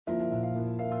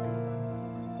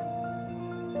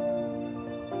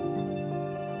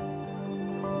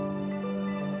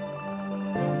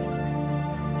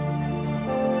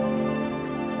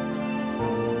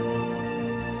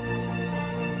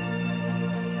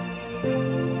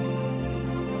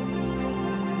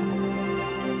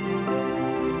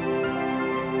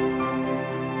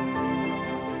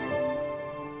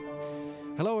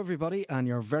everybody, and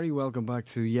you're very welcome back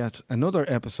to yet another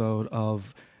episode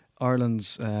of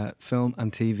Ireland's film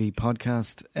and TV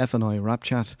podcast, F&I Rap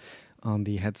Chat, on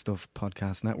the Headstuff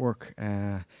Podcast Network.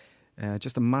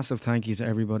 Just a massive thank you to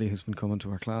everybody who's been coming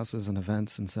to our classes and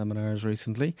events and seminars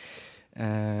recently.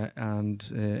 And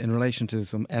in relation to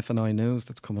some F&I news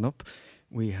that's coming up,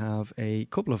 we have a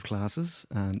couple of classes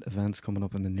and events coming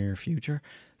up in the near future.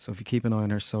 So if you keep an eye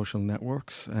on our social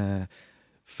networks,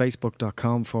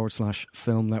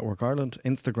 facebook.com/Film Network Ireland,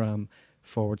 Instagram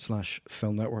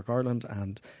 /Film Network Ireland,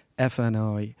 and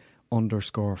FNI_film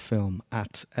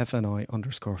at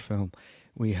FNI_film.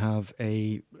 We have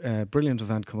a brilliant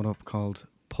event coming up called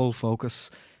Pull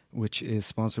Focus, which is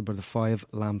sponsored by the Five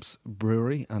Lamps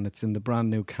Brewery, and it's in the brand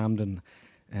new Camden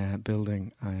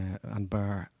building and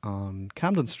bar on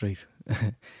Camden Street,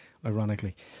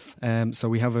 ironically. So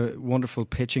we have a wonderful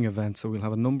pitching event. So we'll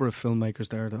have a number of filmmakers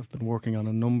there that have been working on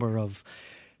a number of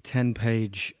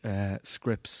 10-page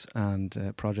scripts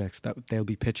and projects that they'll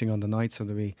be pitching on the night. So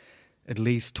there'll be at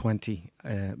least 20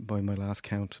 by my last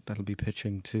count that'll be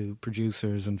pitching to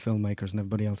producers and filmmakers and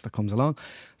everybody else that comes along.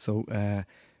 So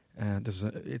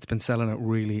it's been selling it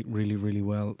really, really, really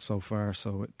well so far.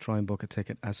 So try and book a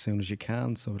ticket as soon as you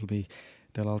can. So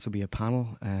there'll also be a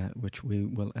panel which we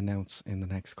will announce in the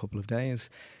next couple of days.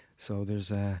 So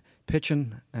there's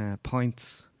pitching,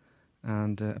 pints,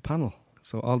 and a panel.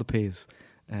 So all the P's.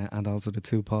 And also the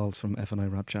two Pauls from F&I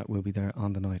Rap Chat will be there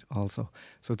on the night also.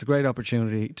 So it's a great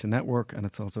opportunity to network, and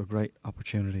it's also a great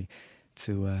opportunity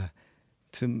to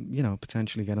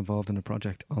potentially get involved in a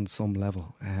project on some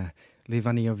level. Leave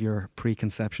any of your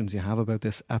preconceptions you have about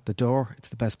this at the door. It's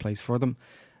the best place for them.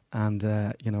 And,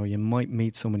 you might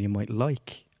meet someone you might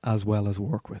like as well as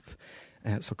work with.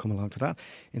 So come along to that.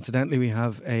 Incidentally, we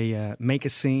have a Make a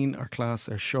Scene, our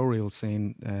showreel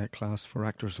scene class for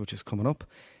actors, which is coming up,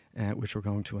 which we're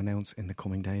going to announce in the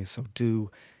coming days. So do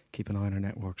keep an eye on our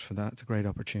networks for that. It's a great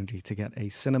opportunity to get a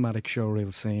cinematic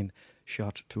showreel scene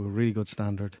shot to a really good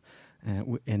standard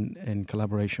in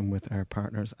collaboration with our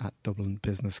partners at Dublin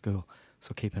Business School.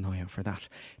 So keep an eye out for that.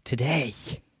 Today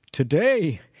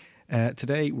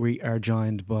we are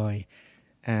joined by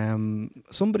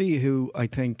somebody who I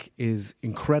think is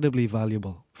incredibly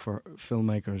valuable for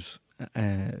filmmakers,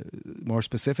 more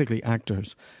specifically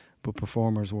actors, but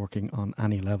performers working on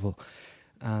any level.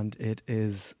 And it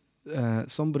is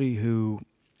somebody who,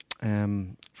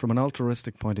 from an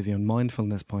altruistic point of view and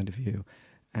mindfulness point of view,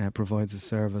 provides a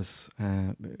service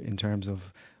in terms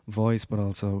of voice, but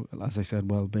also, as I said,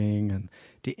 well-being and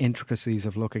the intricacies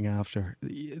of looking after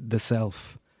the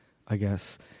self, I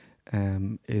guess,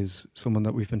 is someone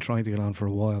that we've been trying to get on for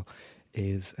a while,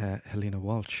 is Helena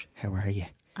Walsh. How are you?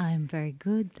 I'm very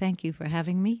good. Thank you for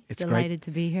having me. It's delighted great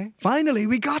to be here. Finally,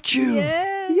 we got you!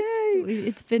 Yes. Yay!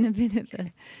 It's been a bit of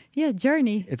a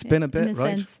journey. It's been a bit, in a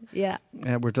right? sense. Yeah.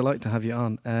 We're delighted to have you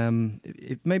on.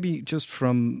 Maybe just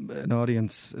from an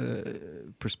audience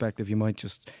perspective, you might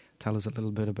just tell us a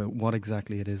little bit about what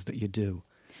exactly it is that you do.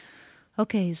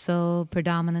 Okay, so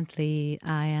predominantly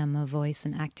I am a voice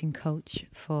and acting coach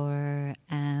for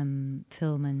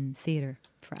film and theatre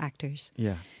for actors.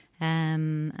 Yeah.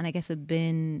 And I guess I've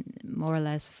been more or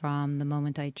less from the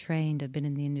moment I trained. I've been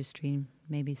in the industry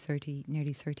maybe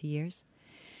nearly 30 years.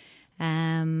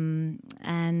 And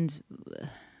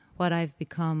what I've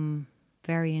become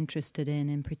very interested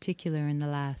in particular in the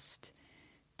last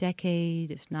decade,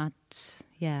 if not,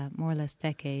 more or less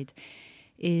decade,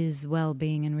 is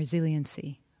well-being and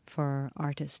resiliency for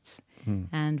artists.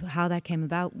 And how that came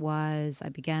about was I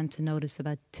began to notice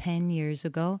about 10 years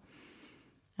ago,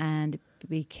 and it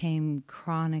became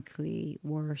chronically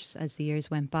worse as the years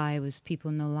went by. Was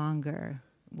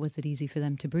it easy for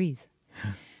them to breathe?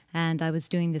 And I was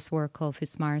doing this work called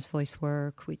Fitzmaurice Voice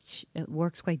Work, which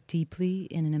works quite deeply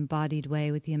in an embodied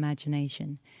way with the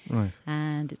imagination. Right.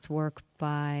 And it's work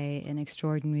by an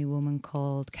extraordinary woman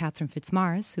called Catherine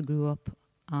Fitzmaurice, who grew up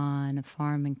on a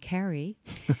farm in Kerry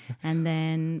and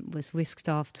then was whisked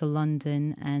off to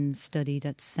London and studied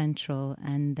at Central,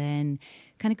 and then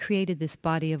kind of created this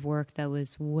body of work that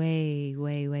was way,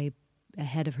 way, way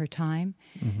ahead of her time.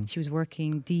 Mm-hmm. She was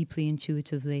working deeply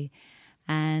intuitively.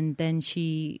 And then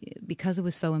because it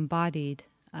was so embodied,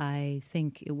 I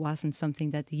think it wasn't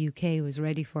something that the UK was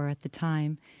ready for at the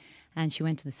time. And she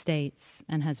went to the States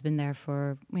and has been there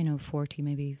for, 40,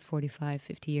 maybe 45,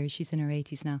 50 years. She's in her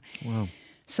 80s now. Wow.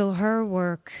 So her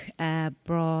work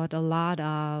brought a lot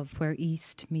of where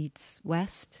East meets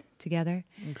West together.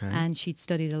 Okay. And she'd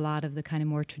studied a lot of the kind of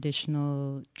more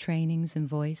traditional trainings in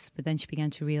voice. But then she began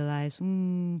to realize,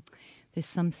 there's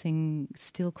something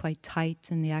still quite tight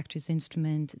in the actor's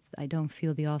instrument. I don't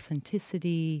feel the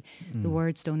authenticity. The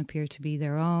words don't appear to be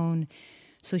their own.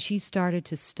 So she started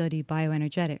to study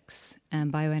bioenergetics,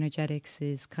 and bioenergetics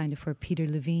is kind of where Peter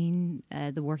Levine,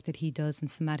 the work that he does in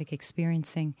somatic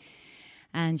experiencing,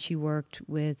 and she worked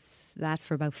with that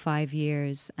for about 5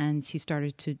 years, and she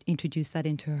started to introduce that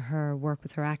into her work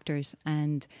with her actors,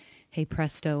 and hey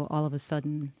presto, all of a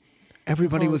sudden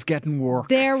everybody was getting work.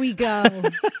 There we go.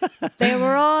 They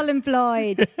were all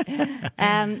employed.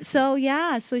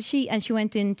 So she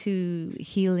went into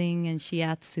healing and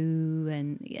shiatsu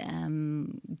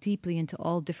and deeply into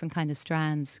all different kind of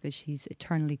strands because she's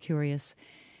eternally curious.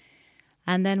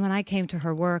 And then when I came to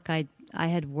her work, I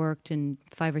had worked in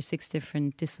 5 or 6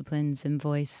 different disciplines in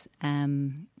voice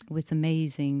with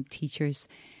amazing teachers.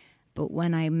 But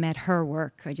when I met her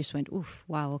work, I just went, oof,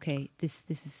 wow, okay, this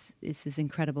is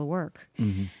incredible work.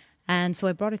 Mm-hmm. And so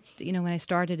I brought it, when I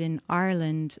started in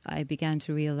Ireland, I began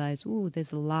to realize,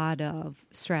 there's a lot of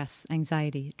stress,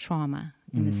 anxiety, trauma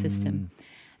in the system.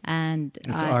 And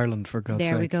it's Ireland, for God's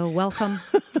sake. There we go. Welcome.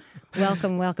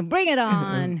 welcome. Bring it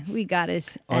on. We got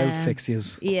it. I'll fix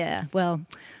yous. Yeah, well,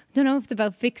 I don't know if it's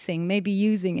about fixing, maybe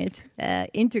using it,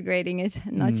 integrating it.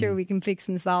 I'm not sure we can fix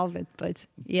and solve it, but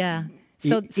yeah.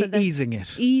 So easing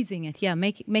it, yeah,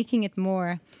 making it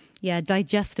more,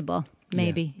 digestible,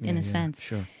 maybe in a sense.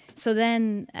 Sure. So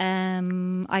then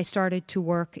I started to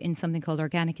work in something called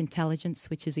organic intelligence,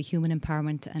 which is a human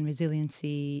empowerment and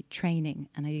resiliency training,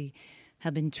 and I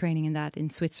have been training in that in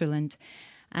Switzerland,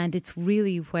 and it's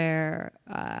really where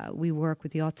we work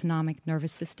with the autonomic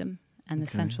nervous system and the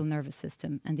central nervous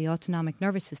system, and the autonomic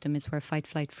nervous system is where fight,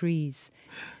 flight, freeze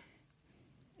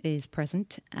is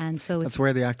present, and so that's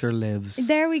where the actor lives.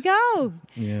 There we go.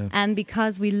 Yeah. And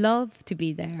because we love to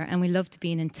be there and we love to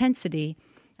be in intensity,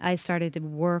 I started to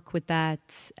work with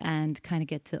that and kind of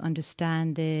get to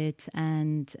understand it,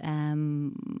 and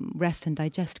rest and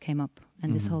digest came up,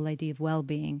 and this whole idea of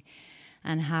well-being,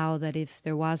 and how that if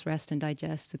there was rest and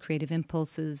digest, the creative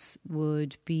impulses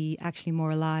would be actually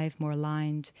more alive, more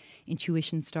aligned.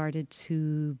 Intuition started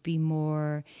to be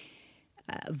more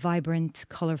vibrant,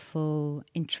 colourful,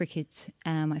 intricate.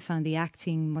 I found the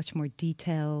acting much more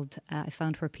detailed. I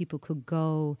found where people could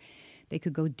go. They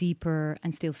could go deeper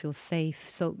and still feel safe.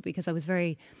 So because I was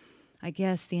very, I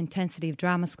guess, the intensity of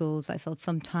drama schools, I felt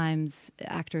sometimes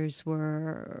actors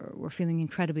were feeling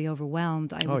incredibly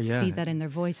overwhelmed. I would see that in their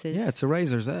voices. Yeah, it's a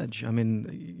razor's edge. I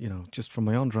mean, just from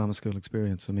my own drama school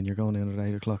experience, I mean, you're going in at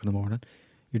 8 o'clock in the morning.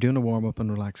 You're doing a warm-up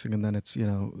and relaxing, and then it's,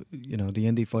 the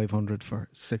Indy 500 for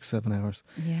 6-7 hours.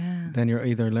 Yeah. Then you're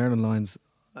either learning lines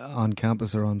on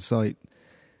campus or on site,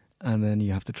 and then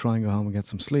you have to try and go home and get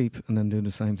some sleep, and then do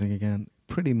the same thing again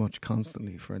pretty much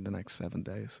constantly for the next 7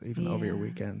 days, even over your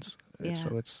weekends. Yeah.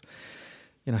 So it's,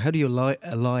 how do you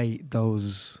allay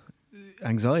those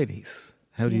anxieties?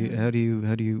 How do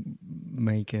you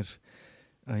make it,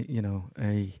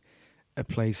 a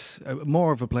place,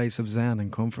 more of a place of zen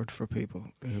and comfort for people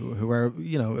who are,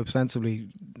 ostensibly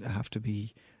have to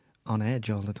be on edge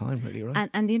all the time, really, right?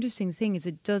 And the interesting thing is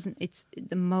it's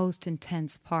the most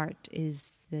intense part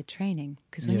is the training,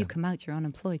 because when you come out, you're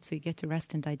unemployed, so you get to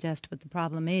rest and digest. But the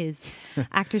problem is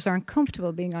actors aren't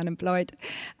comfortable being unemployed.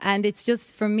 And it's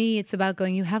just, for me, it's about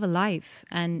going, you have a life,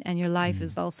 and your life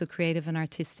is also creative and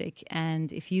artistic.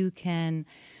 And if you can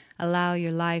allow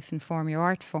your life inform your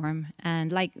art form.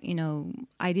 And I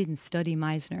didn't study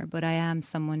Meisner, but I am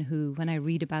someone who, when I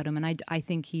read about him, and I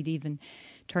think he'd even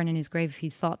turn in his grave if he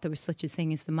thought there was such a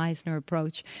thing as the Meisner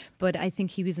approach. But I think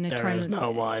he was an eternal... There is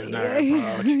no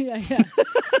Meisner approach.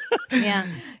 Yeah.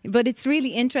 But it's really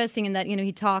interesting in that,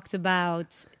 he talked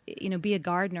about, be a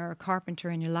gardener or a carpenter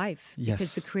in your life. Yes.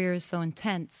 Because the career is so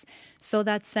intense. So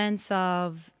that sense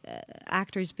of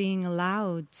actors being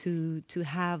allowed to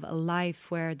have a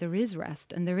life where there is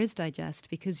rest and there is digest,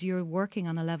 because you're working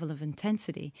on a level of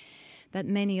intensity that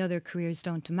many other careers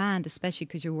don't demand, especially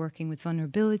because you're working with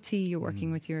vulnerability, you're working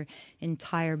with your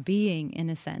entire being, in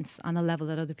a sense, on a level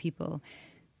that other people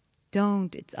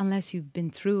don't. It's unless you've been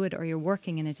through it or you're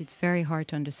working in it, it's very hard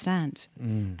to understand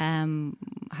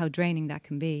how draining that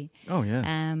can be. Oh,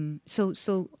 yeah.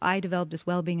 So I developed this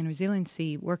wellbeing and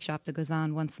resiliency workshop that goes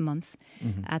on once a month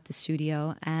at the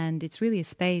studio, and it's really a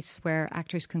space where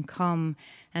actors can come,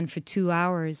 and for 2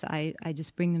 hours I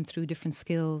just bring them through different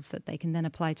skills that they can then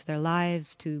apply to their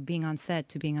lives, to being on set,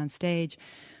 to being on stage,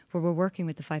 where we're working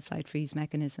with the fight, flight, freeze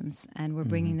mechanisms, and we're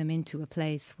bringing them into a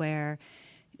place where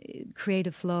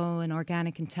creative flow and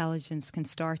organic intelligence can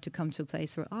start to come to a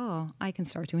place where, I can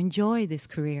start to enjoy this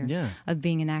career of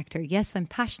being an actor. Yes, I'm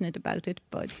passionate about it,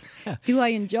 but do I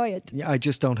enjoy it? Yeah, I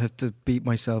just don't have to beat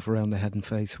myself around the head and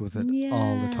face with it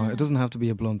all the time. It doesn't have to be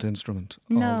a blunt instrument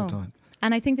all the time.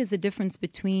 And I think there's a difference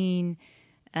between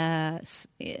the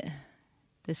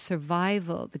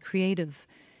survival, the creative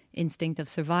instinct of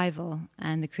survival,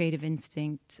 and the creative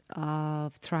instinct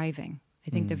of thriving. I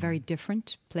think they're very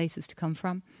different places to come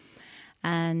from.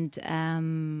 And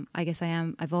I guess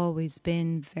I've always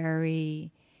been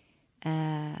very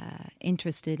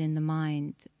interested in the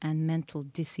mind and mental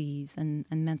disease and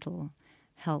mental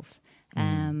health.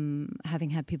 Having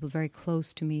had people very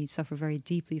close to me suffer very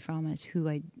deeply from it, who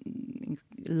I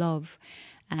love,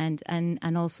 and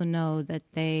also know that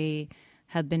they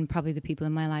have been probably the people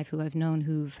in my life who I've known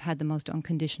who've had the most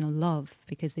unconditional love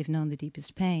because they've known the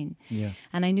deepest pain. Yeah.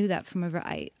 And I knew that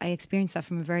I experienced that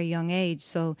from a very young age.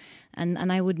 So,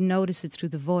 and I would notice it through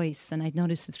the voice, and I'd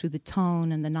notice it through the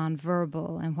tone and the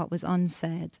nonverbal and what was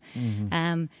unsaid.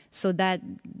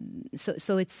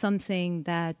 So it's something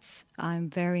that I'm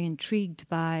very intrigued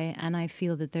by, and I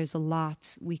feel that there's a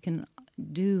lot we can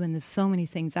do, and there's so many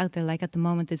things out there. Like at the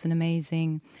moment, there's an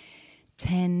amazing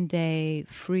 10-day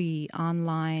free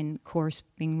online course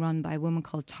being run by a woman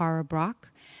called Tara Brock,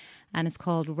 and it's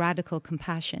called Radical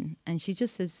Compassion. And she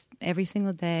just says every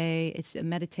single day, it's a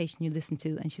meditation you listen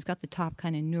to, and she's got the top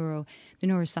kind of the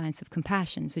neuroscience of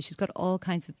compassion. So she's got all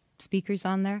kinds of speakers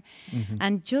on there,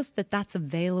 and just that's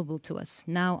available to us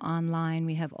now online.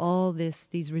 We have all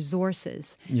these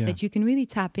resources that you can really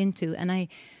tap into. And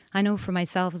I know for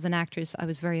myself as an actress, I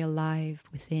was very alive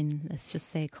within, let's just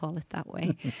say, call it that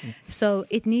way. So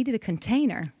it needed a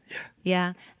container.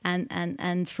 Yeah.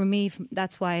 And for me,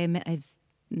 that's why I've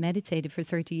meditated for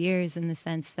 30 years, in the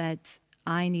sense that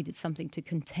I needed something to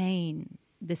contain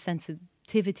the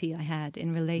sensitivity I had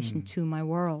in relation to my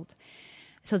world,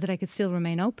 so that I could still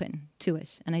remain open to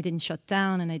it. And I didn't shut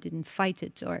down, and I didn't fight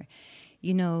it, or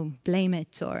blame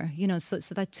it, or, so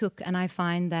that took, and I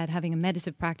find that having a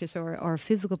meditative practice or a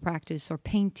physical practice or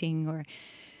painting or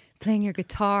playing your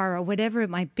guitar or whatever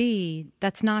it might be,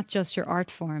 that's not just your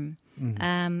art form.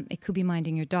 It could be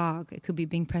minding your dog. It could be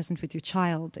being present with your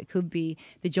child. It could be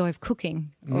the joy of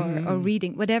cooking or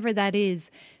reading, whatever that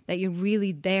is, that you're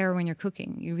really there when you're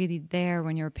cooking. You're really there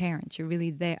when you're a parent. You're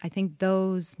really there. I think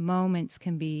those moments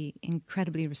can be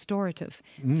incredibly restorative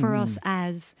for us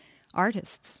as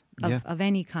artists of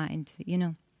any kind,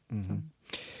 So.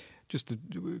 Just a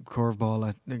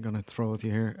curveball I'm going to throw at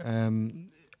you here.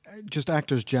 Just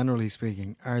actors, generally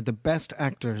speaking, are the best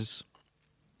actors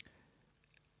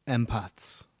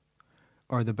empaths,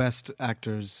 or the best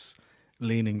actors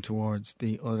leaning towards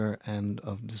the other end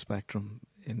of the spectrum?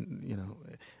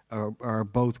 Are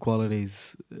both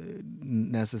qualities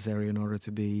necessary in order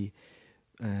to be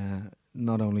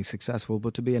not only successful,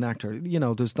 but to be an actor?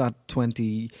 There's that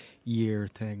 20-year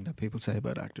thing that people say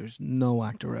about actors. No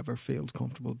actor ever feels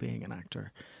comfortable being an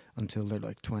actor until they're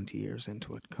like 20 years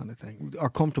into it, kind of thing. Or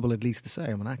comfortable at least to say,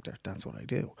 I'm an actor, that's what I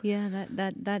do. Yeah,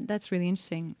 that's really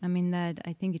interesting. I mean, I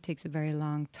think it takes a very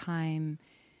long time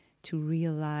to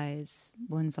realize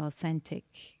one's authentic,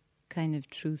 kind of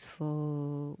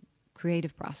truthful,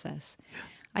 creative process.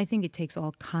 I think it takes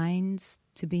all kinds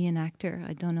to be an actor.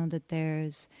 I don't know that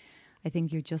I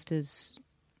think you're just as,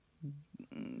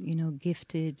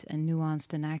 gifted and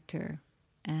nuanced an actor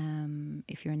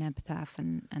if you're an empath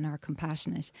and are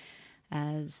compassionate,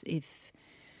 as if,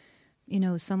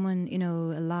 someone,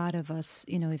 a lot of us,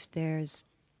 if there's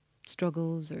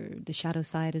struggles or the shadow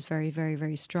side is very, very,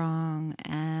 very strong,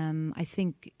 I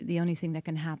think the only thing that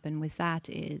can happen with that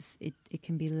is it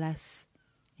can be less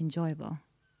enjoyable,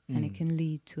 and it can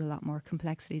lead to a lot more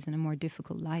complexities and a more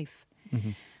difficult life.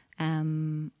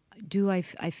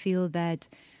 I feel that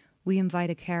we invite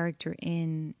a character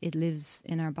in, it lives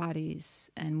in our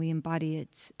bodies, and we embody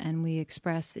it, and we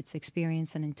express its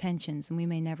experience and intentions, and we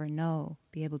may never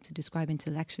be able to describe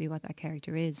intellectually what that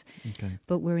character is. Okay.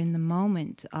 But we're in the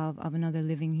moment of another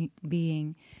living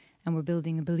being, and we're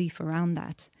building a belief around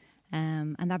that.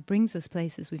 And that brings us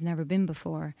places we've never been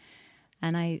before.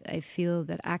 And I feel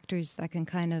that actors that can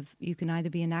you can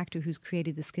either be an actor who's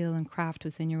created the skill and craft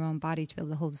within your own body to be able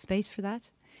to hold the space for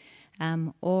that,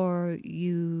 or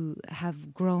you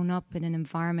have grown up in an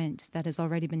environment that has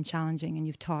already been challenging, and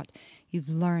you've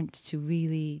learned to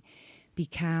really be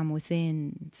calm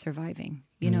within surviving.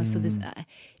 So this,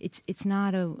 it's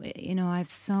not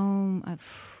I've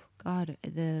God,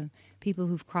 the people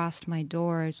who've crossed my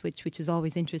doors, which is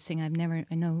always interesting. I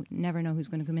never know who's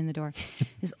going to come in the door.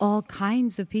 There's all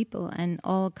kinds of people, and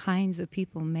all kinds of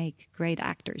people make great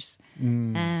actors.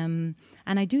 And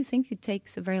I do think it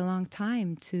takes a very long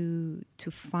time to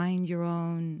find your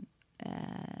own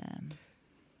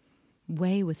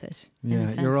way with it.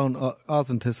 Yeah, your own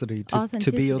authenticity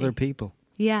to be other people.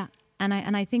 Yeah, and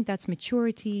I think that's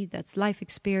maturity, that's life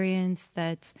experience,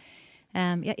 that's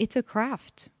it's a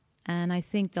craft. And I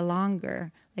think the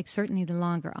longer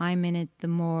I'm in it, the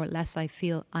more less I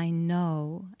feel I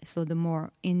know. So the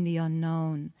more in the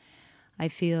unknown I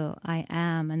feel I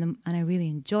am, and I really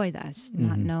enjoy that,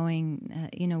 not knowing,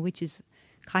 which is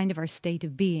kind of our state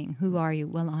of being. Who are you?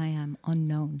 Well, I am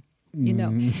unknown.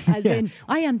 As in,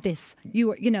 I am this.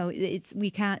 You are, we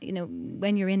can't,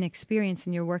 when you're in experience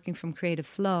and you're working from creative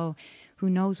flow, who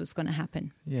knows what's going to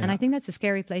happen? Yeah. And I think that's a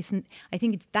scary place. And I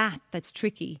think it's that's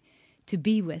tricky to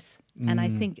be with. And I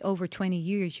think over 20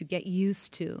 years, you get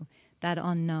used to that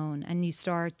unknown, and you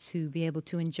start to be able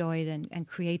to enjoy it and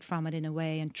create from it in a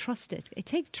way and trust it.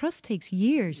 Trust takes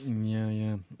years.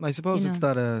 Yeah. I suppose it's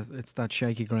that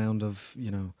shaky ground of,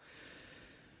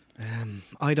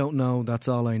 I don't know, that's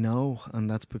all I know, and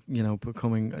that's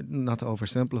becoming, not to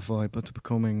oversimplify, but to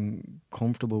becoming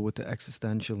comfortable with the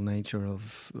existential nature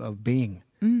of being,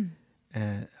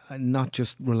 not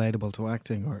just relatable to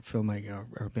acting or filmmaking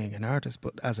or being an artist,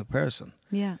 but as a person.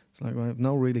 Yeah, it's like, well, I have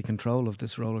no really control of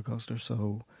this roller coaster,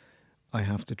 so I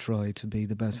have to try to be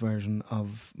the best version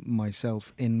of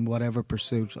myself in whatever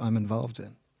pursuit I'm involved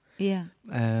in. Yeah,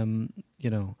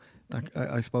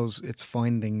 I suppose it's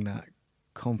finding that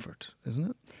comfort, isn't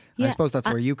it? Yeah, I suppose that's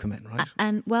where you come in, right?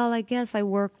 And well, I guess I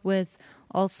work with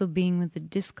also being with the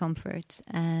discomfort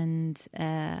and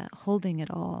holding it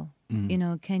all.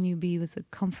 Can you be with the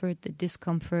comfort, the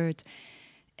discomfort?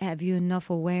 Have you enough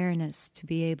awareness to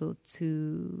be able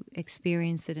to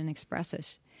experience it and express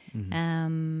it,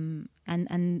 and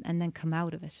then come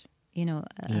out of it? A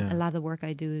lot of the work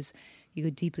I do is you go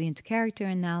deeply into character,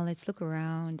 and now let's look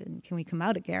around and can we come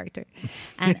out of character?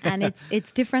 And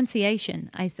it's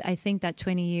differentiation. I think that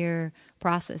 20-year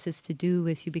process is to do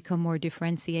with you become more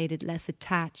differentiated, less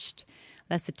attached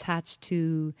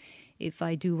to, if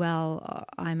I do well,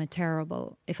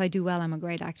 if I do well, I'm a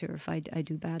great actor. If I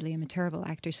do badly, I'm a terrible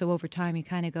actor. So over time, you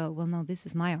kind of go, well, no, this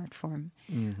is my art form.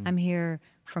 I'm here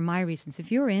for my reasons.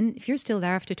 If you're still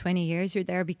there after 20 years, you're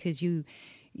there because you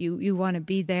want to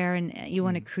be there and you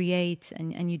want to create,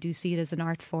 and you do see it as an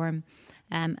art form.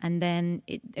 And then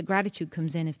a gratitude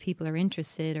comes in if people are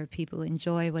interested or people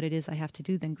enjoy what it is I have to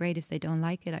do, then great. If they don't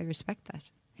like it, I respect that.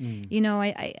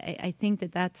 I think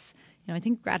that's, I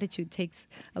think gratitude takes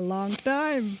a long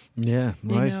time. Yeah,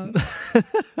 right.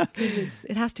 Because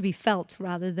it has to be felt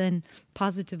rather than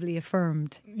positively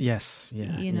affirmed. Yes,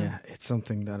 yeah, yeah. It's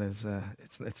something that is,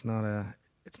 it's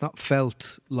not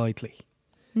felt lightly.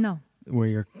 No. Where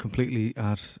you're completely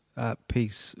at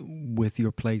peace with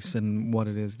your place and what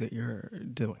it is that you're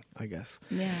doing, I guess.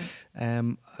 Yeah.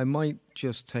 I might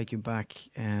just take you back.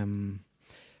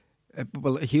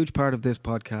 Well, a huge part of this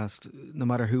podcast, no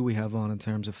matter who we have on in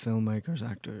terms of filmmakers,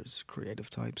 actors, creative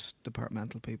types,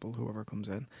 departmental people, whoever comes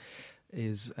in,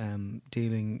 is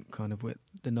dealing kind of with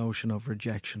the notion of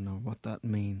rejection or what that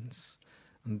means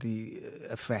and the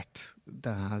effect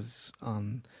that has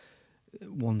on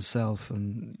oneself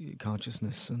and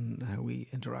consciousness and how we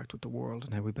interact with the world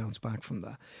and how we bounce back from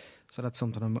that. So that's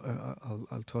something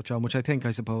I'll touch on, which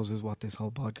I suppose is what this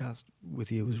whole podcast with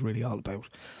you is really all about.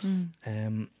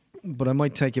 But I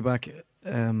might take you back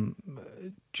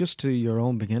just to your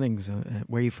own beginnings.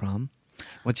 Where are you from?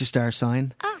 What's your star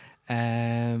sign?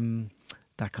 That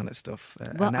kind of stuff.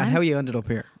 And how you ended up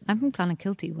here. I'm from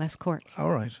Clonakilty, West Cork. All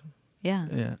right. Yeah.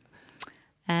 Yeah.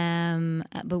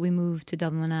 But we moved to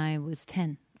Dublin when I was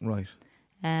 10. Right.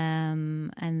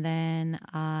 And then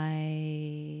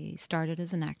I started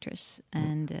as an actress,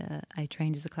 and I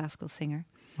trained as a classical singer.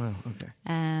 Wow, okay.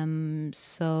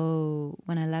 So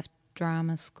when I left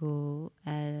drama school,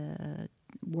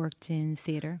 worked in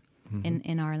theatre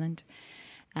in Ireland,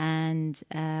 and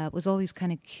was always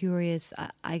kind of curious.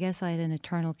 I guess I had an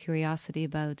eternal curiosity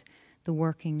about the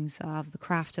workings of the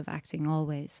craft of acting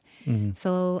always.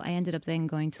 So I ended up then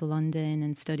going to London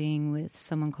and studying with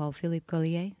someone called Philippe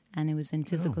Collier, and it was in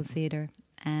physical theatre.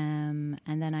 And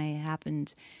then I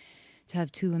happened to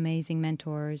have two amazing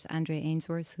mentors, Andrea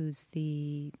Ainsworth, who's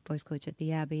the voice coach at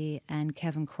the Abbey, and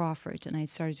Kevin Crawford, and I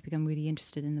started to become really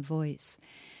interested in the voice.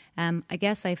 I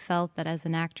guess I felt that as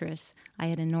an actress, I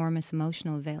had enormous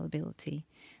emotional availability,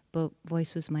 but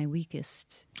voice was my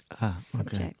weakest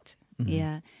subject.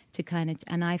 Yeah, to kind of,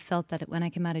 and I felt that when I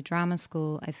came out of drama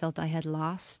school, I felt I had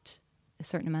lost a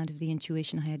certain amount of the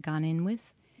intuition I had gone in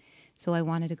with. So I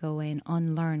wanted to go away and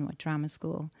unlearn what drama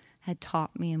school had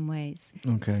taught me in ways.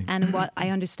 Okay. And what I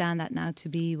understand that now to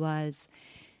be was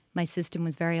my system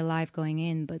was very alive going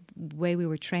in, but the way we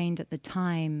were trained at the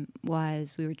time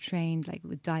was we were trained like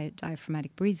with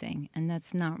diaphragmatic breathing, and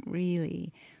that's not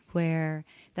really where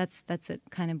that's a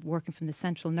kind of working from the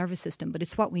central nervous system, but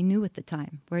it's what we knew at the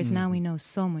time. Whereas now we know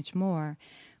so much more,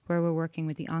 where we're working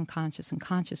with the unconscious and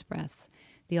conscious breath,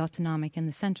 the autonomic and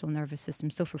the central nervous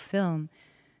system. So for film,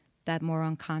 that more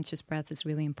unconscious breath is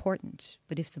really important.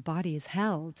 But if the body is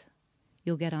held,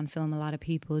 you'll get on film a lot of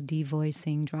people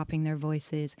devoicing, dropping their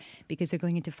voices, because they're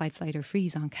going into fight, flight, or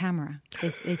freeze on camera.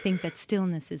 They think that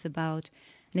stillness is about,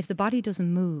 and if the body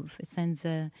doesn't move, it sends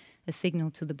a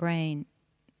signal to the brain,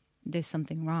 there's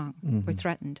something wrong. We're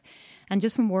threatened. And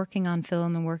just from working on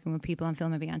film and working with people on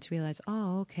film, I began to realize,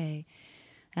 oh, okay,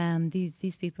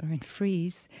 these people are in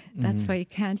freeze. That's why you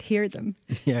can't hear them.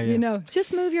 Yeah. You know,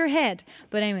 just move your head.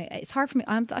 But anyway, it's hard for me.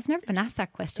 I've never been asked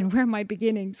that question. Where are my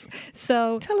beginnings?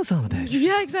 So Tell us all about it.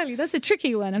 yeah, exactly. That's a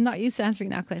tricky one. I'm not used to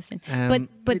answering that question.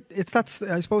 But it's that.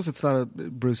 I suppose it's that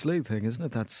Bruce Lee thing, isn't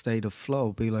it? That state of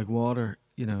flow. Be like water,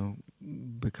 you know,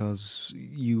 because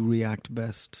you react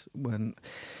best when.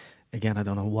 Again, I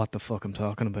don't know what the fuck I'm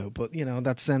talking about, but you know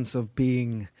that sense of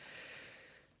being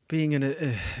in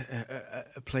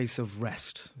a place of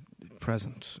rest,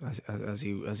 present, as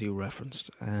you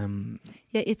referenced.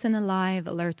 yeah, it's an alive,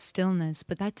 alert stillness,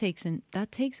 but that takes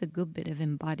a good bit of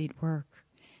embodied work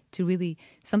to really.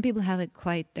 Some people have it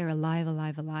quite. They're alive,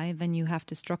 and you have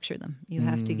to structure them. You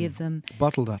have to give them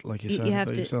bottle that, like you said have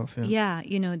about to, yourself. Yeah. Yeah,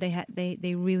 you know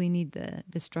they really need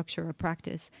the structure of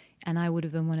practice, and I would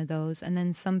have been one of those. And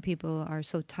then some people are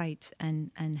so tight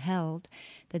and held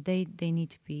that they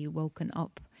need to be woken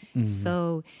up.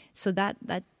 So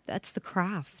that's the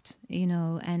craft, you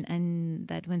know, and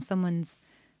that when someone's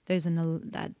there's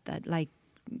that like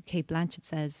Kate Blanchett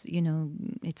says, you know,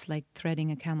 it's like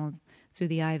threading a camel through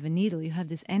the eye of a needle. You have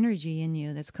this energy in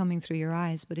you that's coming through your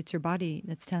eyes, but it's your body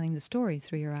that's telling the story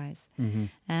through your eyes.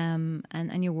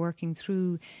 And you're working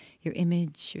through your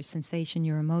image, your sensation,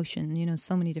 your emotion, you know,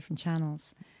 so many different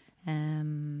channels.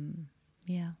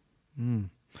 Yeah.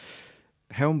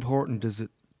 How important is it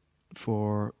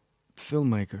for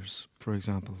filmmakers, for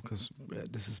example, because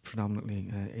this is predominantly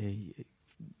a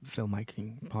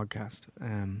filmmaking podcast.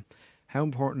 How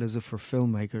important is it for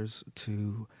filmmakers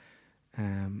to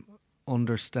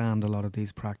understand a lot of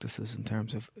these practices in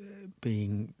terms of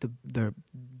being their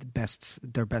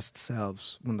best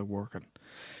selves when they're working?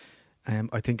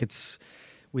 I think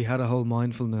we had a whole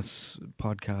mindfulness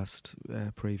podcast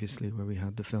previously where we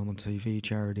had the Film and TV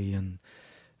charity and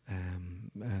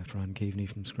Fran Keaveney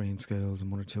from Screen Skills and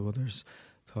one or two others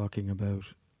talking about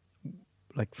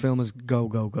like film is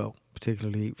go,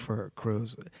 particularly for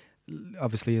crews.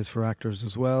 Obviously is for actors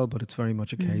as well, but it's very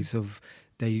much a case of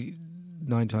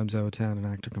 9 times out of 10 an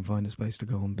actor can find a space to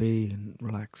go and be and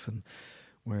relax, and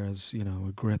whereas, you know,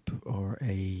 a grip or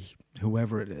a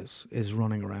whoever it is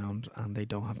running around and they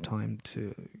don't have time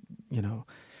to, you know,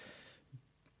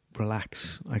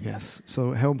 relax, I guess.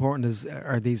 So how important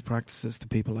are these practices to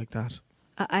people like that?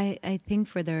 I think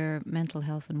for their mental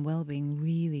health and well-being,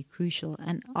 really crucial.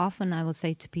 And often I will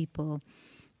say to people,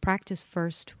 practice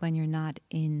first when you're not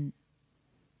in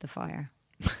the fire.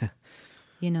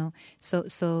 You know, so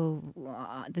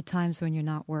the times when you're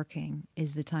not working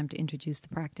is the time to introduce the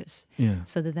practice. Yeah.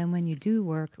 So that then when you do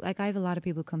work, like I have a lot of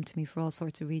people come to me for all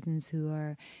sorts of reasons who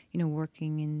are, you know,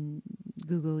 working in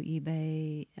Google,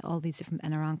 eBay, all these different,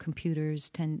 and are on computers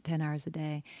 10 hours a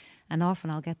day. And often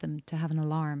I'll get them to have an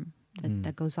alarm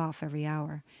that goes off every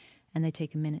hour, and they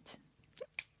take a minute.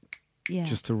 Yeah.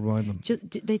 Just to remind them.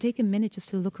 They take a minute just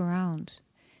to look around,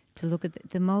 to look at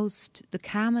the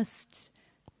calmest.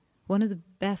 One of the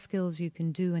best skills you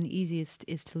can do and easiest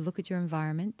is to look at your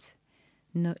environment,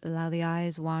 allow the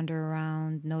eyes wander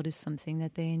around, notice something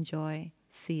that they enjoy,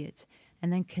 see it,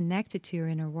 and then connect it to your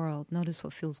inner world. Notice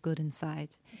what feels good inside.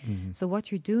 So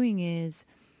what you're doing is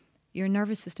your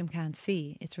nervous system can't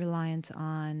see. It's reliant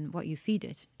on what you feed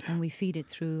it, and we feed it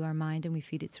through our mind and we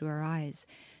feed it through our eyes.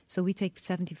 So we take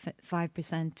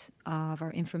 75% of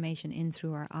our information in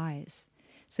through our eyes.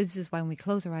 So this is why when we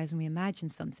close our eyes and we imagine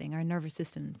something, our nervous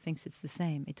system thinks it's the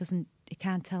same. It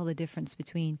can't tell the difference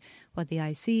between what the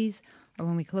eye sees or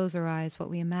when we close our eyes, what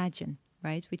we imagine,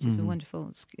 right? Which is a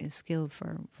wonderful skill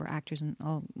for actors and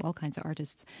all kinds of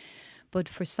artists. But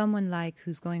for someone like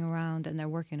who's going around and they're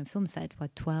working on a film set,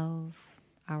 12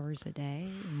 hours a day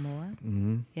or more?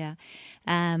 Yeah.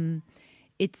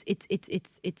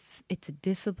 it's a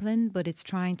discipline, but it's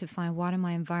trying to find what in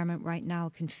my environment right now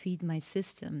can feed my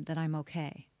system that I'm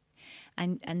okay.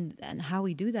 And how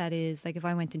we do that is, like, if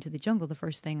I went into the jungle, the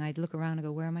first thing I'd look around and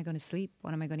go, where am I going to sleep?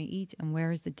 What am I going to eat? And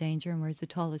where is the danger? And where's the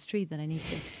tallest tree that I need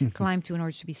to climb to in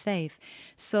order to be safe?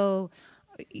 So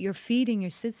you're feeding your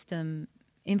system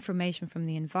information from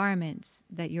the environment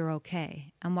that you're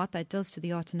okay. And what that does to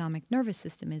the autonomic nervous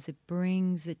system is it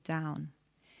brings it down.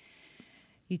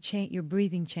 Your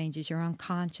breathing changes, your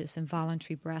unconscious and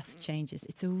voluntary breath changes.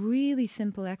 It's a really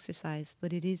simple exercise,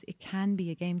 but it can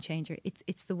be a game changer.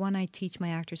 It's the one I teach my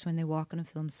actors when they walk on a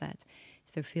film set.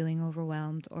 If they're feeling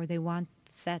overwhelmed or they want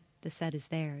the set is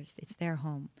theirs. It's their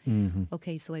home. Mm-hmm.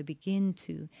 Okay, so I begin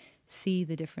to see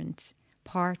the different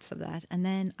parts of that, and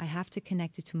then I have to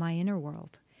connect it to my inner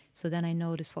world. So then I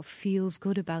notice what feels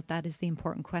good about that is the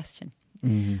important question.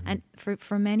 Mm-hmm. And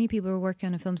for many people who are working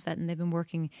on a film set and they've been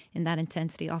working in that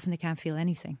intensity, often they can't feel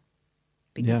anything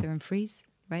because they're in freeze,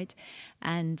 right?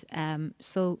 And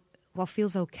so what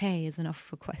feels okay is enough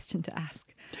of a question to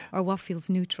ask, or what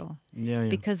feels neutral.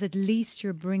 Because at least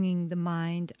you're bringing the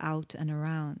mind out and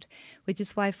around, which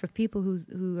is why for people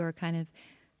who are kind of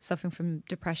suffering from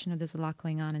depression or there's a lot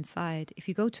going on inside, if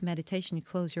you go to meditation, you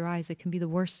close your eyes, it can be the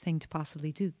worst thing to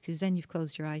possibly do, because then you've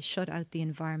closed your eyes, shut out the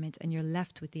environment, and you're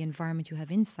left with the environment you have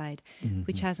inside,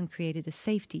 which hasn't created a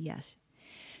safety yet.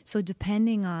 So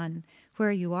depending on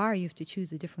where you are, you have to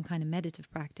choose a different kind of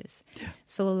meditative practice.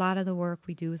 So a lot of the work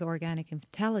we do with organic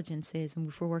intelligence is, and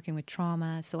if we're working with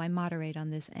trauma, so I moderate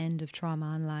on this End of Trauma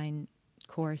online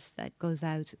course that goes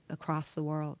out across the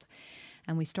world.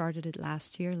 And we started it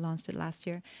last year, launched it last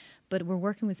year. But we're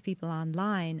working with people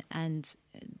online, and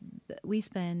we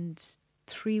spend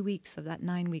 3 weeks of that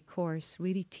 9-week course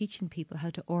really teaching people how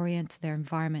to orient their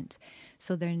environment,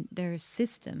 so their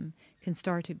system can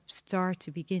start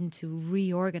to begin to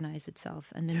reorganize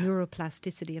itself, and the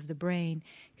neuroplasticity of the brain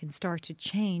can start to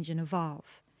change and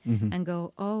evolve, and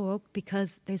go,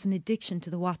 because there's an addiction to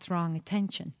the what's wrong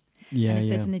attention. And if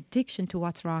there's an addiction to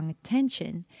what's wrong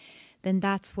attention, then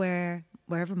that's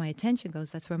wherever my attention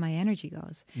goes, that's where my energy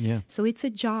goes. So it's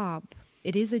a job.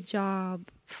 It is a job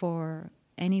for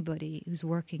anybody who's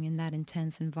working in that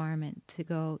intense environment to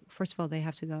go, first of all, they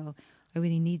have to go, I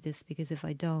really need this, because if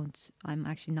I don't, I'm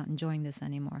actually not enjoying this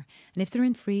anymore. And if they're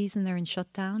in freeze and they're in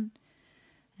shutdown,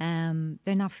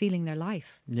 they're not feeling their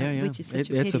life, which is such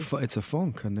a pity. It's a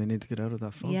funk, and they need to get out of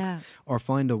that funk. Or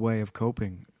find a way of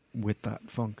coping with that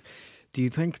funk. Do you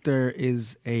think there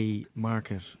is a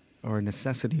market, or a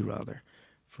necessity rather,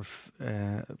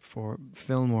 for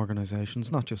film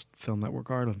organisations, not just Film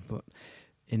Network Ireland, but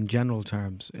in general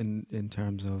terms, in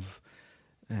terms of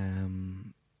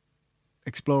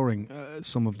exploring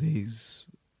some of these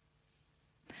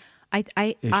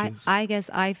issues? I guess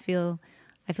I feel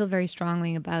very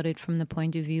strongly about it from the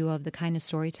point of view of the kind of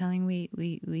storytelling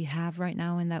we have right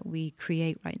now and that we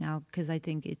create right now, because I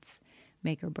think it's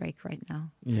make or break right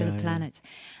now for the planet.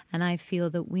 And I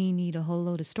feel that we need a whole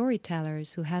load of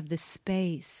storytellers who have the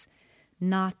space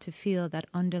not to feel that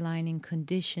underlying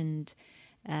conditioned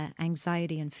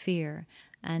anxiety and fear,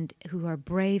 and who are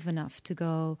brave enough to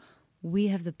go, we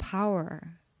have the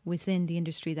power within the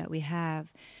industry that we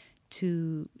have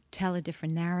to tell a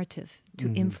different narrative,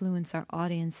 to influence our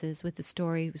audiences with the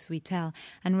stories we tell.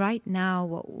 And right now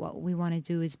what we want to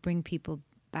do is bring people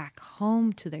back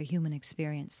home to their human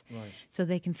experience, so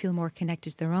they can feel more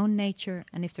connected to their own nature.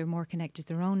 And if they're more connected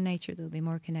to their own nature, they'll be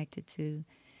more connected to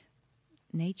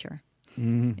nature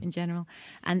in general.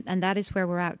 And that is where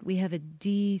we're at. We have a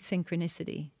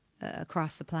desynchronicity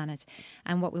across the planet.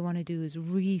 And what we want to do is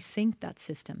resync that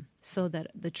system, so that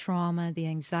the trauma, the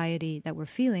anxiety that we're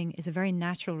feeling is a very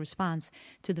natural response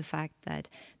to the fact that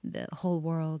the whole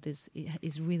world is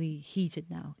really heated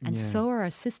now. And so are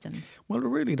our systems. Well, we're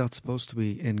really not supposed to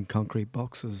be in concrete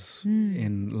boxes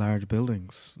in large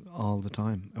buildings all the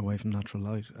time, away from natural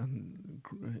light and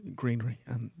greenery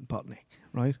and botany,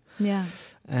 right? Yeah.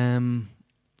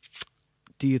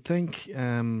 Do you think...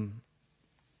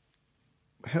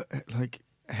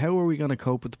 How are we going to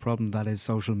cope with the problem that is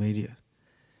social media?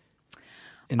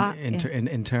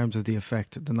 In terms of the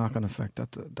effect, the knock-on effect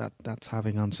that's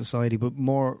having on society, but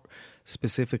more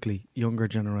specifically, younger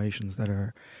generations that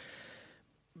are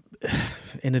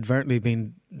inadvertently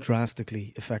being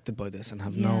drastically affected by this and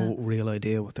have no real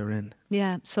idea what they're in.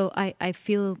 Yeah. So I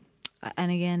feel,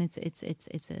 and again, it's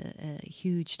a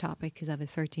huge topic because I have a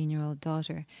 13-year-old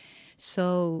daughter.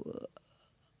 So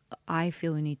I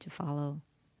feel we need to follow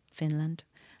Finland,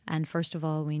 and first of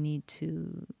all we need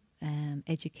to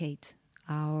educate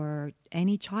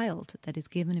any child that is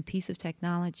given a piece of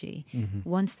technology,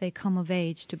 once they come of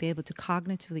age to be able to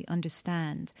cognitively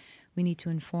understand, we need to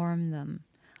inform them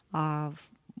of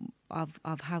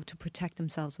how to protect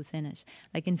themselves within it.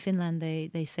 Like in Finland,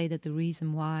 they say that the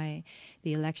reason why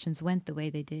the elections went the way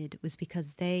they did was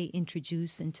because they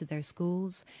introduced into their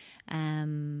schools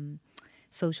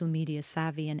social media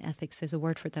savvy and ethics. There's a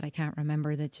word for it that I can't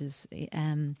remember,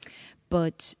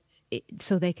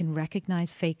 so they can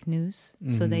recognize fake news.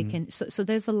 So they can. So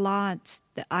there's a lot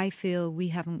that I feel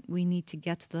we need to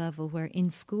get to the level where in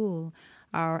school,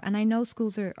 and I know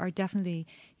schools are definitely,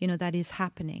 that is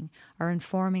happening, are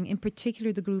informing, in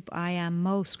particular the group I am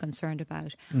most concerned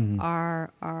about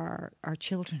are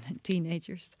children and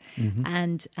teenagers.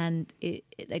 And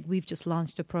like we've just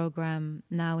launched a program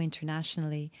now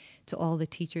internationally to all the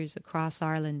teachers across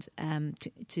Ireland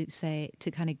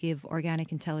to kind of give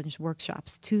organic intelligence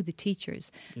workshops to the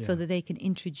teachers so that they can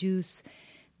introduce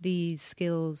these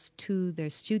skills to their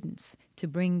students to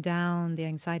bring down the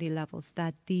anxiety levels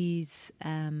that these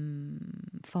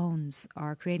phones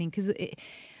are creating. Because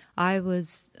I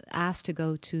was asked to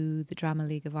go to the Drama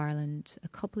League of Ireland a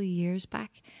couple of years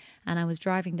back, and I was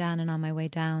driving down, and on my way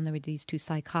down there were these two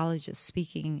psychologists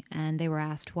speaking, and they were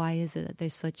asked, why is it that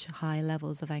there's such high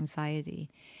levels of anxiety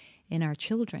in our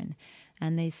children?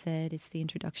 And they said it's the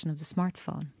introduction of the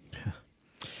smartphone. Yeah.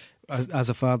 As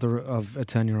a father of a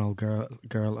 10-year-old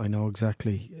girl, I know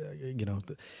exactly,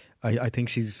 I think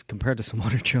she's, compared to some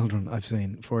other children I've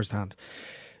seen firsthand,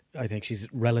 I think she's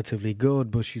relatively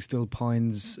good, but she still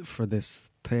pines for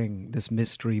this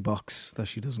mystery box that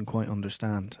she doesn't quite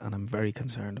understand. And I'm very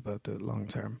concerned about the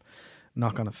long-term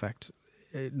knock-on effect,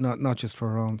 not just for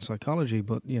her own psychology,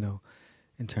 but,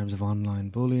 in terms of online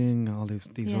bullying, all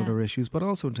these other issues, but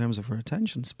also in terms of her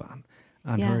attention span.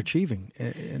 And her achieving.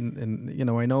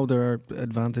 I know there are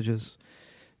advantages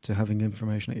to having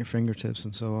information at your fingertips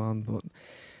and so on, but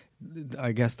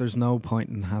I guess there's no point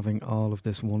in having all of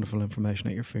this wonderful information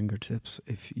at your fingertips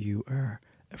if you are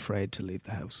afraid to leave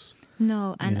the house.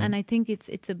 No, and I think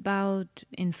it's about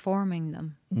informing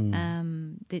them.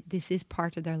 That this is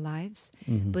part of their lives,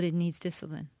 but it needs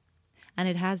discipline. And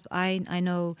it has, I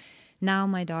know now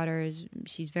my daughter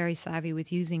she's very savvy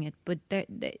with using it, but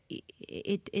it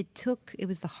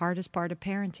was the hardest part of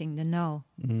parenting, the no.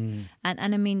 And I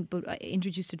mean, but I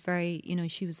introduced it very,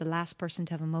 she was the last person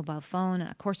to have a mobile phone.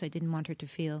 And of course I didn't want her to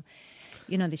feel,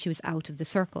 that she was out of the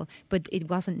circle, but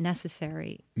it wasn't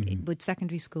necessary. But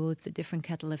secondary school, it's a different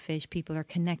kettle of fish. People are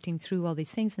connecting through all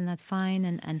these things, and that's fine.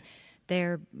 And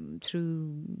they're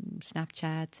through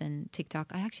Snapchat and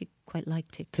TikTok. I actually quite like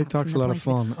TikTok. TikTok's a lot of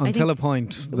fun until a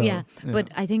point, though. Yeah, but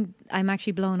I think I'm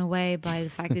actually blown away by the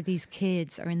fact that these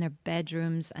kids are in their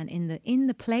bedrooms and in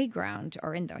the playground,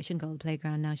 or I shouldn't call it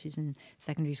playground now. She's in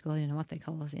secondary school. I don't know what they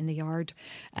call it, in the yard,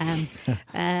 and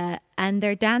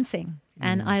they're dancing.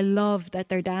 And I love that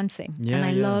they're dancing. And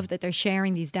I love that they're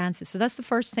sharing these dances. So that's the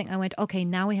first thing. I went, okay,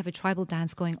 now we have a tribal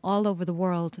dance going all over the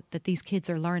world that these kids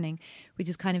are learning, which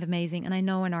is kind of amazing. And I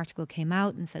know an article came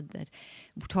out and said that,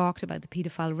 talked about the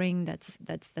paedophile ring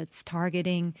that's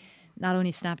targeting not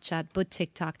only Snapchat but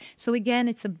TikTok. So again,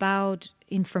 it's about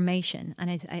information. And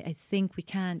I think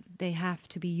they have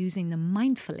to be using them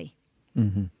mindfully.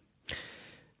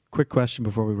 Quick question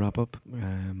before we wrap up.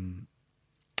 And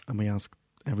we ask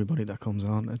everybody that comes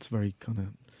on, it's very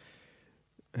kind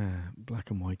of black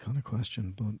and white kind of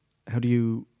question, but how do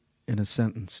you, in a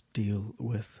sentence, deal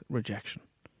with rejection?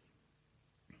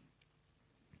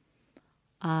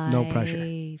 No pressure.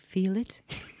 I feel it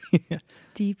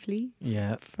deeply.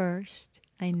 Yeah. First,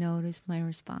 I notice my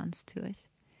response to it.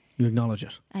 You acknowledge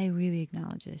it. I really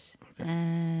acknowledge it, okay.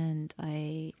 And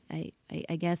I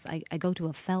guess I go to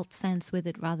a felt sense with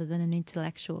it rather than an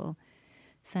intellectual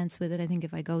sense with it. I think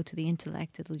if I go to the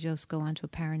intellect, it'll just go onto a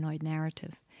paranoid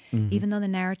narrative. Even though the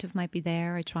narrative might be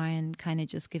there, I try and kind of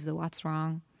just give the what's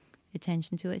wrong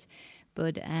attention to it.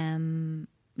 But and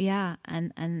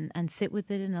sit with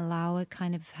it and allow it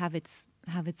kind of have its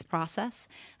process.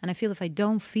 And I feel if I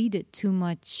don't feed it too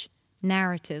much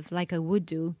narrative like I would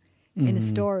do in a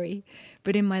story,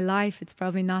 but in my life it's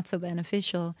probably not so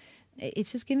beneficial,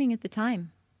 it's just giving it the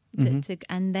time.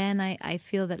 And then I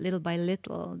feel that little by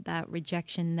little that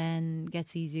rejection then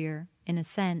gets easier in a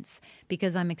sense,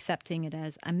 because I'm accepting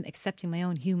my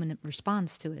own human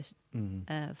response to it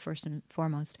first and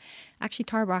foremost. Actually,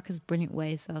 Tarbach has brilliant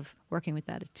ways of working with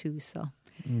that too, so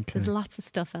there's lots of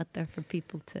stuff out there for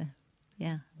people to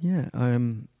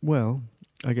well,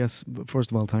 I guess,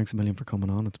 first of all, thanks a million for coming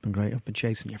on. It's been great. I've been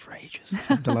chasing you for ages.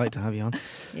 It's a delight to have you on.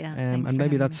 And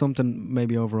maybe that's something,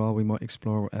 maybe overall we might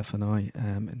explore with F&I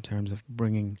in terms of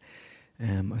bringing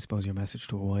I suppose, your message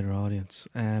to a wider audience.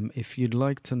 If you'd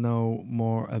like to know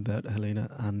more about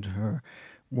Helena and her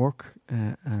work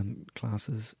and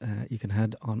classes, you can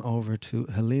head on over to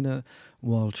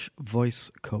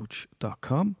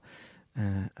helenawalshvoicecoach.com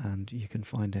and you can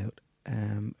find out,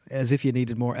 as if you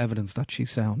needed more evidence that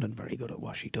she's sound and very good at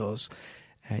what she does,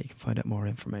 you can find out more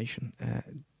information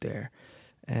there.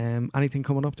 Anything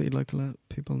coming up that you'd like to let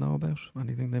people know about?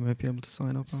 Anything they might be able to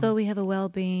sign up on? So we have a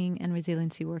wellbeing and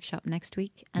resiliency workshop next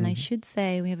week. And I should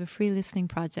say we have a free listening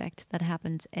project that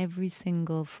happens every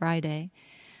single Friday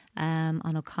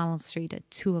on O'Connell Street at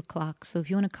 2:00. So if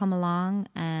you want to come along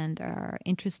and are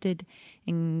interested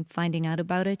in finding out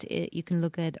about it, you can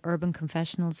look at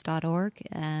urbanconfessionals.org.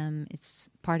 It's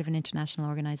part of an international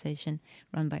organisation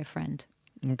run by a friend.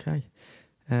 Okay.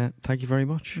 Thank you very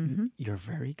much. You're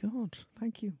very good.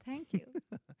 Thank you. Thank you.